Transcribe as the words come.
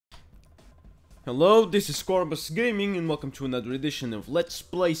Hello, this is Corbus Gaming and welcome to another edition of Let's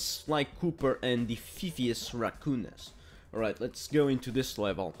Play Sly Cooper and the Thievius Raccoonus. Alright, let's go into this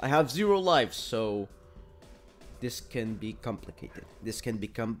level. I have 0 lives, so this can be complicated. This can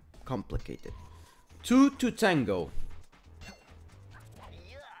become complicated. 2 to Tango.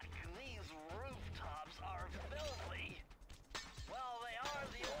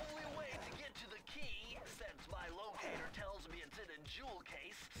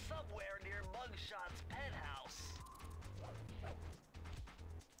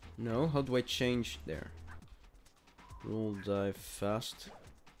 No, how do I change there? Roll, dive, fast.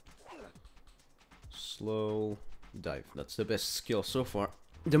 Slow, dive. That's the best skill so far.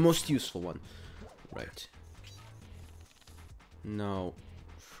 The most useful one. Right. Now,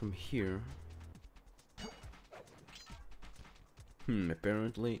 from here...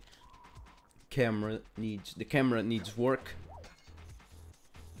 apparently... the camera needs work.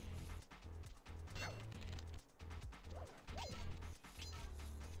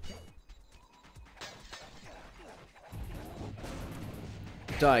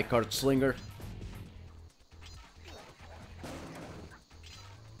 Die, card slinger.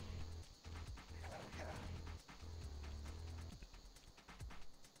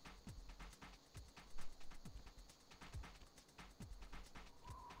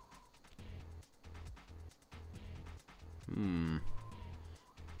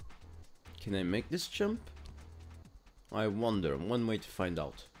 Can I make this jump? I wonder. One way to find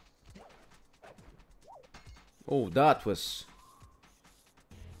out. Oh, that was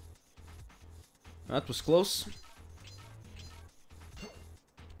close.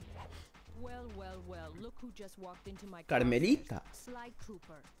 Well, look who just walked into my Carmelita. Sly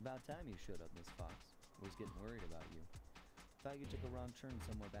Cooper. About time you showed up, Miss Fox. I was getting worried about you. Thought you took a wrong turn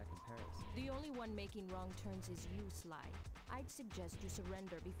somewhere back in Paris. The only one making wrong turns is you, Sly. I'd suggest you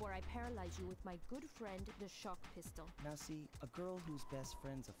surrender before I paralyze you with my good friend, the shock pistol. Now see, a girl whose best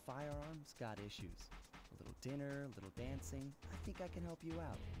friend's a firearm's got issues. A little dinner, a little dancing. I think I can help you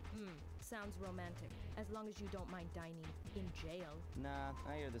out. Sounds romantic. As long as you don't mind dining in jail. Nah,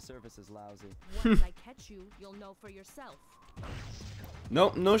 I hear the service is lousy. Once I catch you, you'll know for yourself.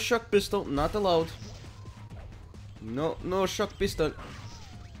 No, no shock pistol, not allowed. No shock pistol.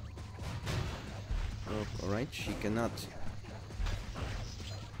 Oh, alright, she cannot.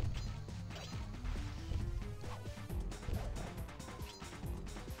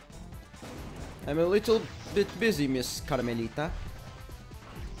 I'm a little bit busy, Miss Carmelita.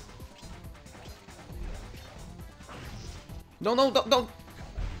 No, don't!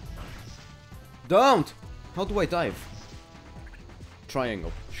 Don't! How do I dive?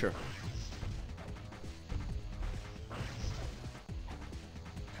 Triangle, sure.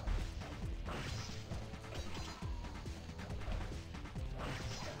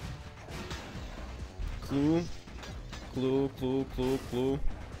 Clue.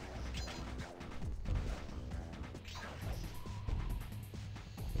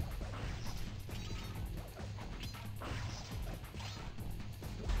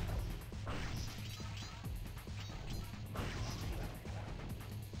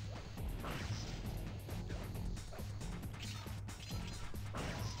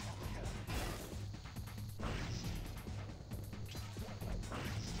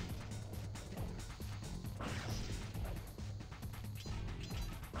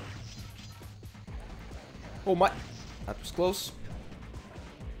 Oh my, that was close.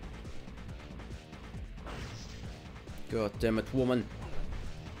 God damn it, woman.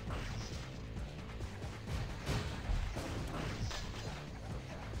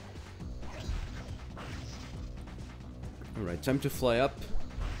 Alright, time to fly up.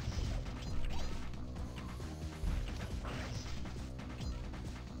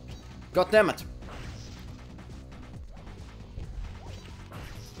 God damn it.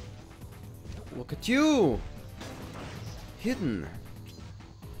 Look at you! Hidden.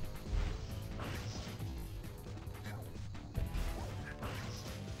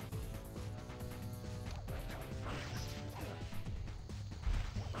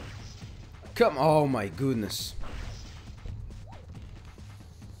 Come, oh my goodness.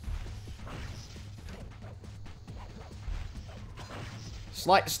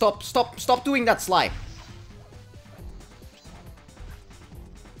 Sly, stop doing that, Sly.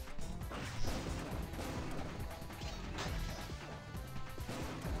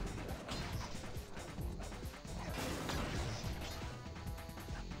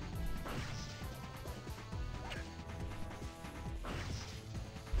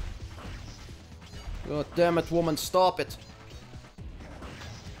 God damn it, woman, stop it.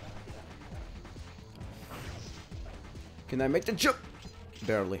 Can I make the jump?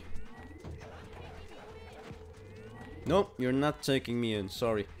 Barely. Nope, you're not taking me in,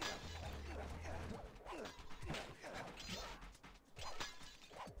 sorry.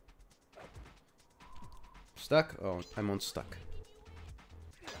 Stuck? Oh, I'm unstuck.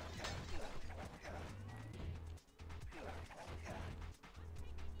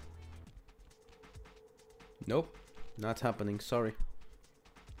 Nope, not happening, sorry.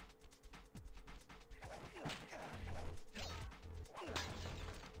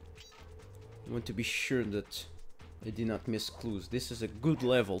 I want to be sure that I did not miss clues. This is a good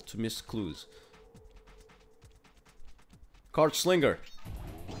level to miss clues. Card Slinger!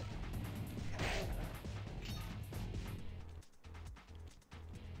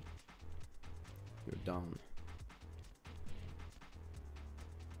 You're down.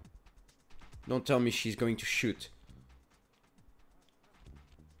 Don't tell me she's going to shoot.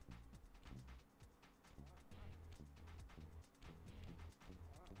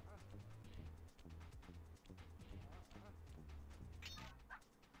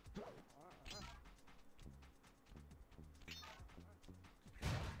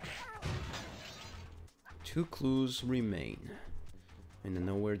 Two clues remain, and I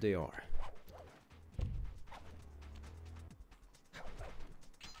know where they are.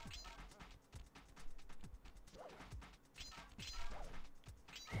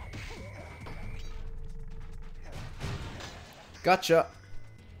 Gotcha!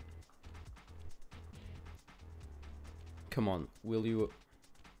 Come on, will you...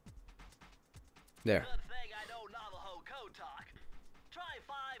 There. Good thing I know Navajo code talk. Try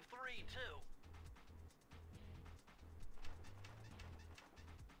 532.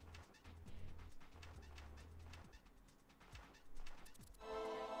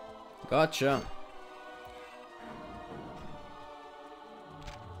 Gotcha.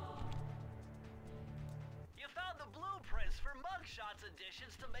 You found the blueprints for Mugshots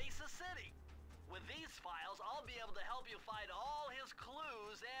additions to Mesa City. With these files, I'll be able to help you find all his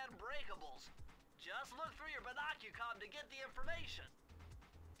clues and breakables. Just look through your binocucom to get the information.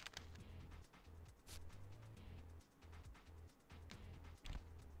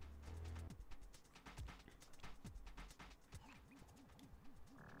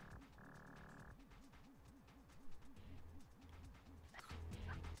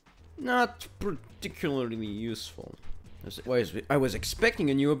 Not particularly useful. I was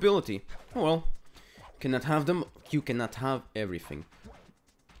expecting a new ability. Oh well. Cannot have them. You cannot have everything.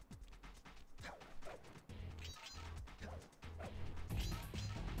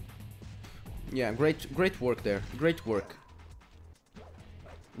 Yeah, great work there. Great work.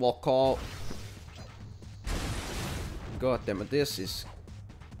 Walk call. God damn it, this is...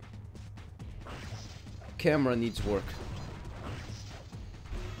 Camera needs work.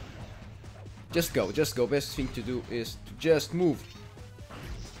 Just go, just go. Best thing to do is to just move.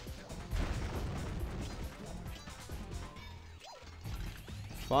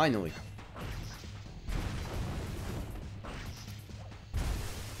 Finally.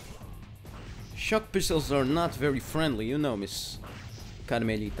 Shock pistols are not very friendly, you know, Miss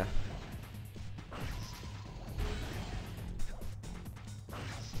Carmelita.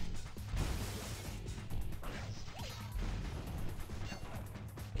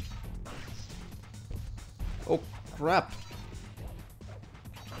 Oh, crap.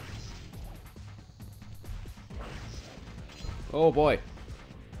 Oh boy.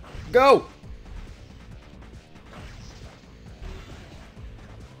 Go!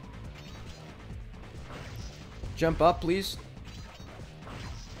 Jump up, please.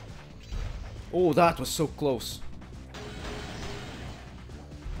 Oh, that was so close.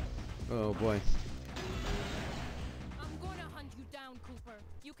 Oh boy. I'm gonna hunt you down, Cooper.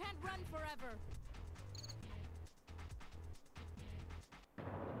 You can't run forever.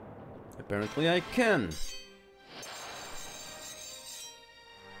 Apparently I can.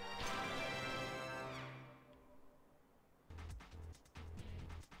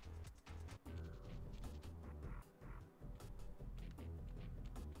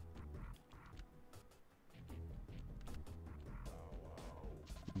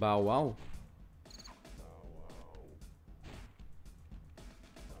 Bow wow.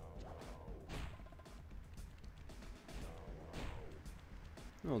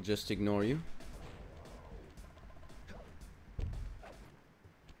 I'll just ignore you.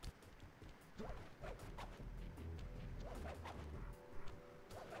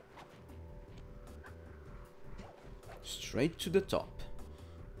 Straight to the top.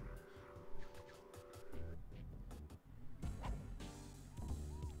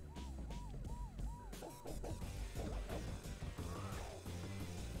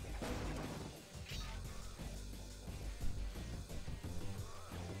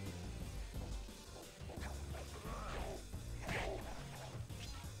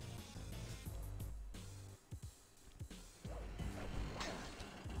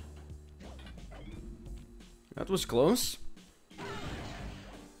 was close.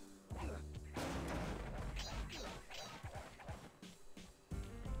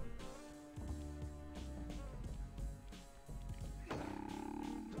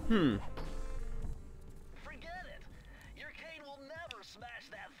 Forget it. Your cane will never smash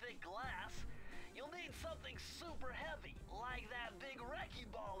that thick glass. You'll need something super heavy, like that big wrecking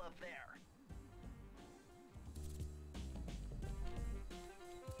ball up there.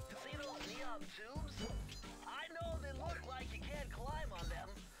 See those neon tubes? I know they look like you can't climb on them,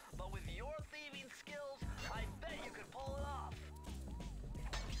 but with your thieving skills, I bet you could pull it off.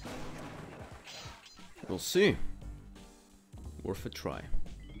 We'll see. Worth a try.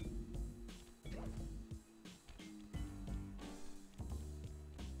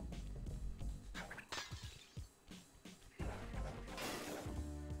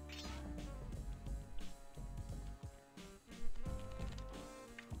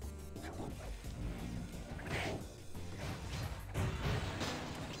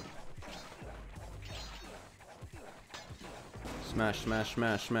 Smash, smash,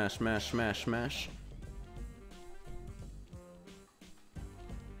 smash, smash, smash, smash, smash.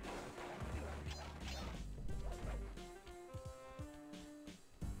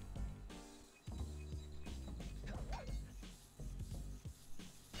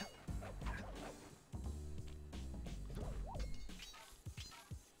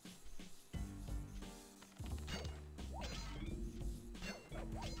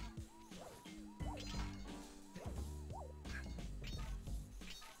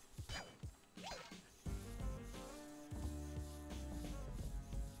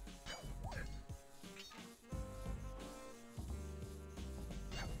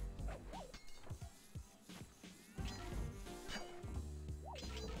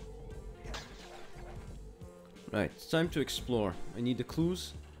 Right, it's time to explore. I need the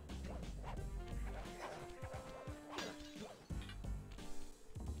clues.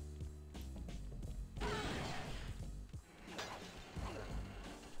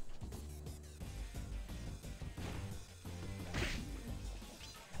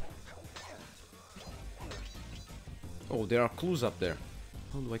 Oh, there are clues up there.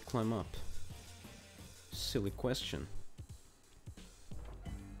 How do I climb up? Silly question.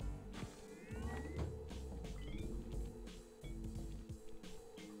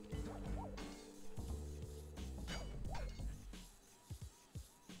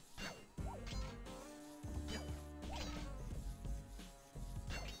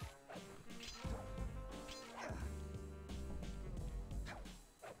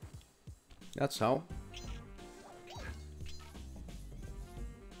 That's how.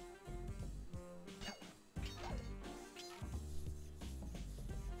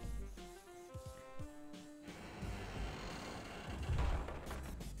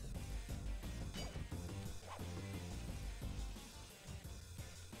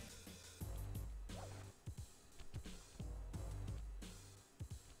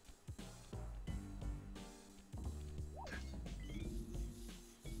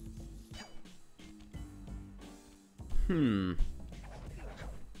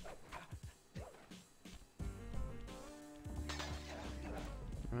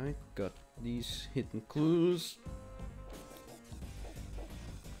 Right, got these hidden clues.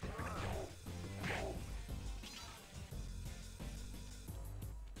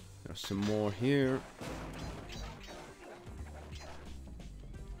 There's some more here.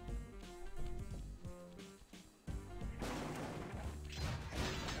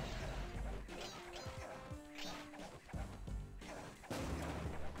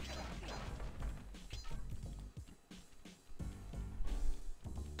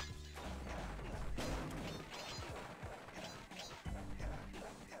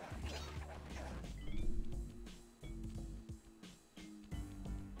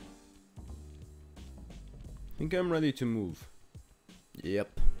 I think I'm ready to move.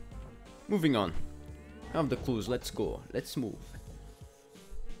 Yep. Moving on. Have the clues, let's go. Let's move.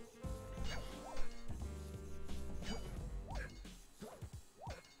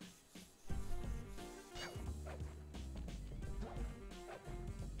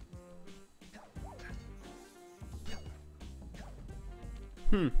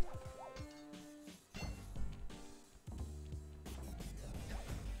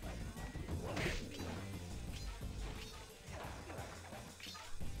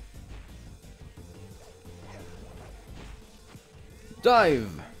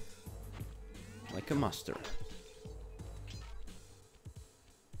 Dive! Like a master.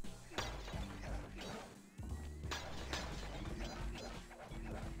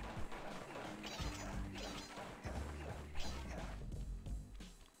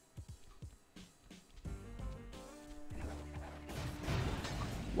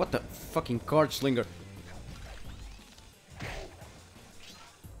 What the fucking card slinger?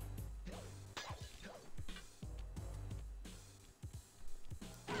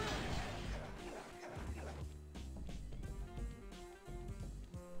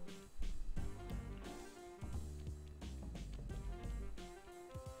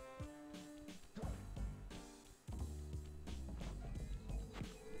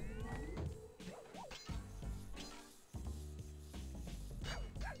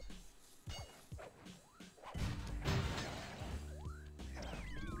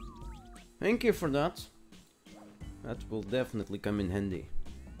 Thank you for that. That will definitely come in handy.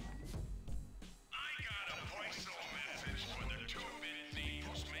 I got a voiceover message for the two-bit thief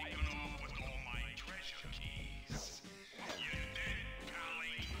who's making off with all my treasure keys. You dead,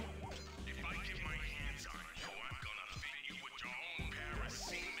 Pally? If I get my hands on you, I'm gonna fit you with your own pair of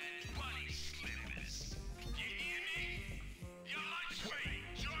cement bunny slippers. You hear me? Your lunch break,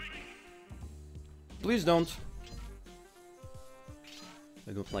 joint! Please don't.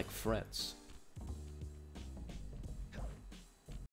 I don't like frets.